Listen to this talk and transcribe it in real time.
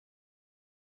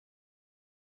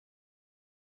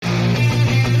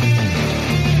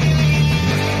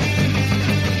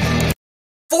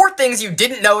4 things you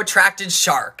didn't know attracted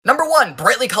shark. Number 1,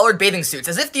 brightly colored bathing suits.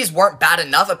 As if these weren't bad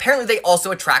enough, apparently they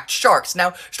also attract sharks.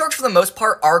 Now, sharks for the most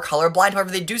part are colorblind,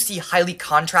 however they do see highly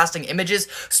contrasting images,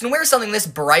 so to wear something this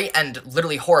bright and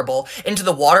literally horrible into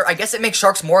the water, I guess it makes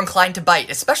sharks more inclined to bite,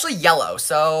 especially yellow,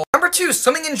 so... Number 2,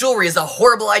 swimming in jewelry is a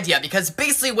horrible idea because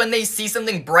basically when they see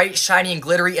something bright, shiny, and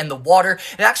glittery in the water,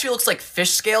 it actually looks like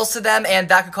fish scales to them, and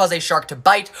that could cause a shark to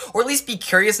bite, or at least be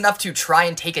curious enough to try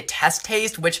and take a test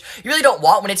taste, which you really don't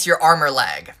want when it's your arm or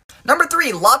leg. Number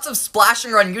 3, lots of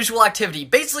splashing or unusual activity.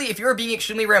 Basically, if you're being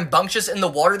extremely rambunctious in the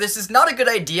water, this is not a good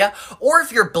idea, or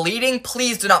if you're bleeding,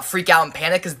 please do not freak out and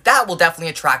panic, because that will definitely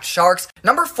attract sharks.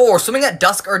 Number 4, swimming at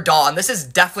dusk or dawn. This is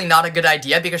definitely not a good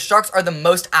idea, because sharks are the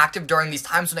most active during these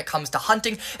times when it comes to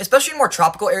hunting, especially in more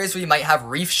tropical areas where you might have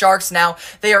reef sharks. Now,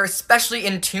 they are especially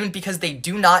in tune because they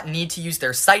do not need to use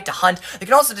their sight to hunt. They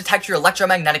can also detect your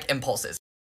electromagnetic impulses.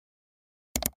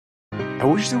 I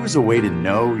wish there was a way to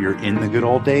know you're in the good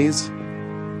old days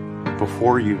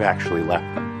before you've actually left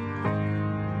them.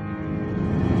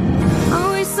 I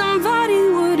wish somebody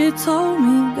would have told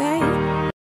me,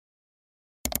 babe.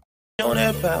 On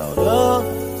that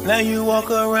powder, now you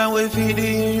walk around with 50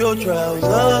 in your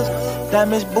trousers.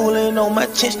 Diamonds bullying on my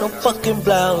chest, no fucking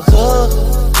blouse.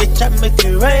 Bitch, I make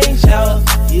it rain shower.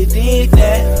 You did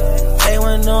that. Ain't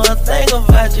want no thing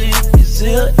about you. You can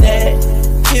zip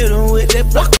that. Hit them with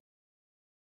that block.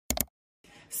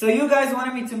 So you guys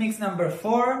wanted me to mix number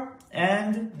 4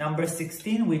 and number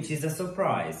 16, which is a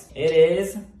surprise. It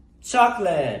is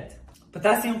chocolate.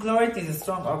 Potassium chlorate is a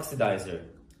strong oxidizer.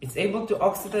 It's able to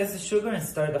oxidize the sugar and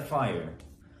start a fire.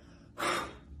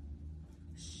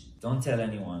 Don't tell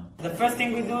anyone. The first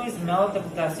thing we do is melt the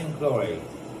potassium chlorate.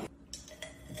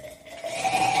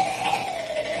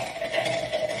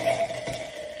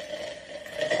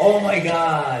 Oh my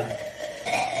god!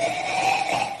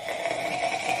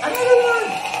 Another one!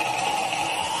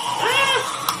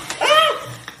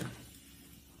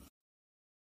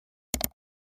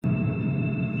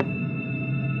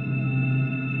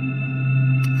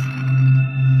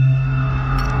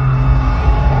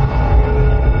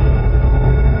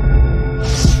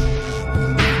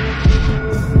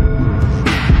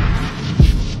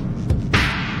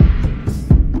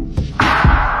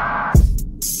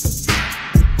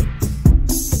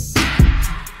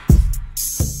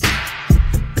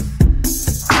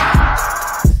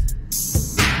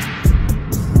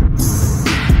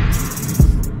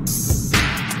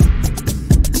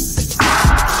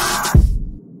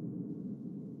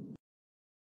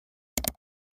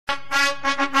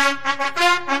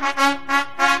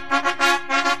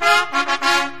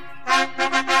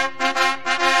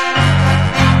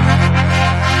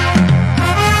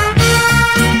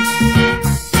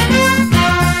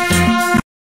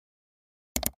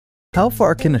 How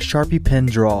far can a Sharpie pen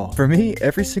draw? For me,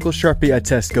 every single Sharpie I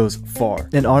test goes far.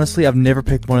 And honestly, I've never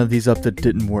picked one of these up that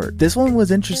didn't work. This one was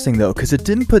interesting though, because it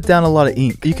didn't put down a lot of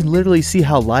ink. You can literally see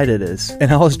how light it is.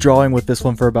 And I was drawing with this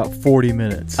one for about 40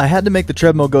 minutes. I had to make the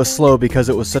treadmill go slow because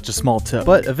it was such a small tip.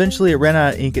 But eventually it ran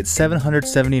out of ink at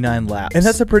 779 laps. And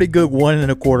that's a pretty good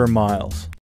 1.25 miles.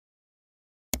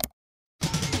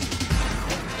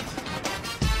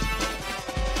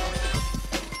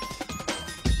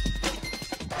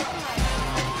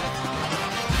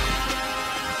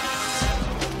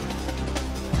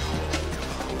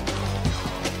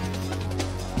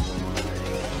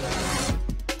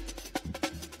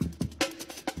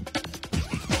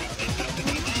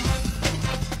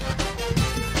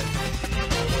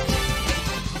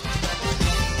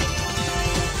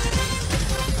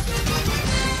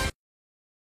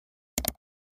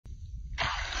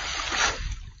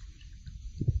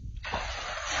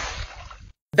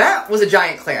 That was a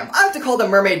giant clam. I have to call them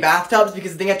mermaid bathtubs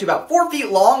because they get to about 4 feet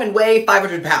long and weigh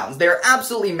 500 pounds. They are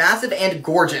absolutely massive and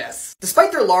gorgeous.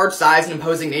 Despite their large size and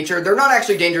imposing nature, they're not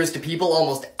actually dangerous to people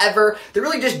almost ever. They're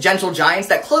really just gentle giants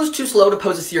that close too slow to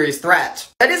pose a serious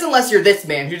threat. That is unless you're this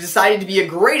man who decided to be a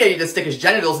great idea to stick his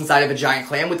genitals inside of a giant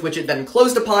clam, with which it then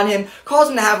closed upon him,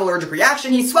 caused him to have an allergic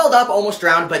reaction. He swelled up, almost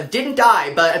drowned, but didn't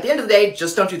die. But at the end of the day,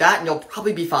 just don't do that and you'll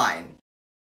probably be fine.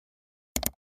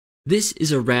 This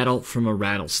is a rattle from a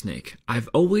rattlesnake. I've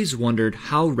always wondered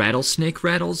how rattlesnake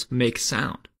rattles make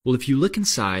sound. Well, if you look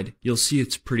inside, you'll see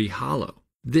it's pretty hollow.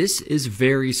 This is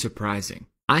very surprising.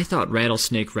 I thought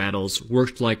rattlesnake rattles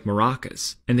worked like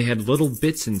maracas, and they had little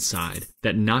bits inside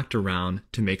that knocked around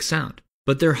to make sound.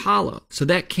 But they're hollow, so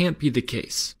that can't be the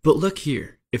case. But look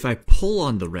here, if I pull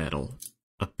on the rattle,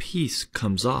 a piece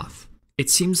comes off. It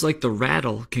seems like the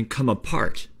rattle can come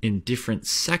apart in different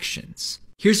sections.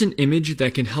 Here's an image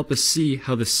that can help us see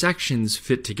how the sections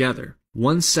fit together.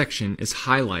 One section is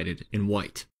highlighted in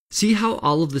white. See how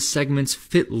all of the segments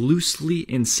fit loosely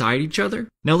inside each other?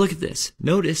 Now look at this.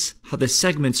 Notice how the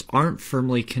segments aren't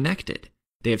firmly connected.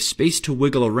 They have space to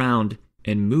wiggle around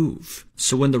and move.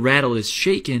 So when the rattle is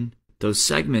shaken, those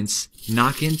segments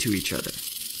knock into each other.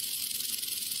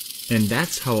 And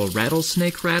that's how a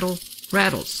rattlesnake rattle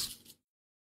rattles.